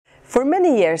For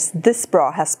many years, this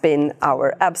bra has been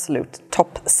our absolute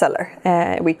top seller.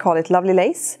 We call it Lovely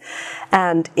Lace,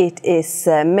 and it is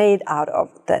made out of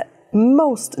the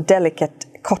most delicate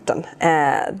cotton.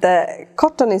 The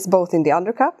cotton is both in the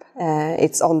undercup,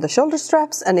 it's on the shoulder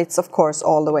straps, and it's of course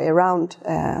all the way around,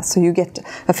 so you get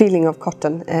a feeling of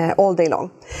cotton all day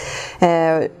long.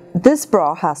 This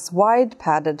bra has wide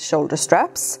padded shoulder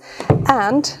straps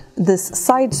and this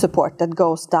side support that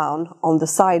goes down on the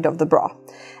side of the bra.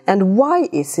 And why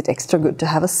is it extra good to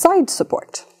have a side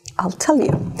support? I'll tell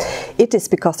you. It is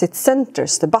because it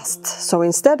centers the bust. So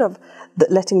instead of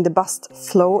letting the bust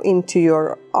flow into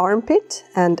your armpit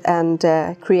and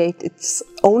create its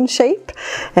own shape,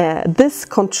 this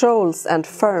controls and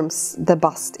firms the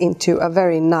bust into a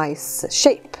very nice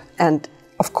shape. And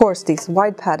of course, these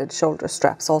wide padded shoulder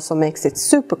straps also makes it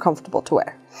super comfortable to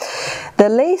wear. The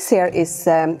lace here is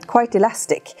quite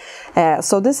elastic.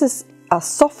 So this is a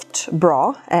soft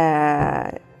bra.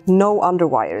 No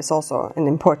underwire is also an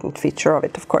important feature of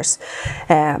it, of course.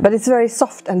 But it's very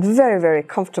soft and very, very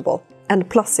comfortable. And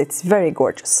plus it's very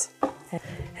gorgeous.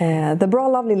 The bra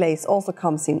Lovely Lace also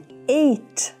comes in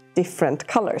 8 different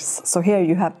colors. So here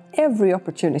you have every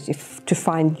opportunity to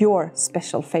find your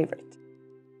special favorite.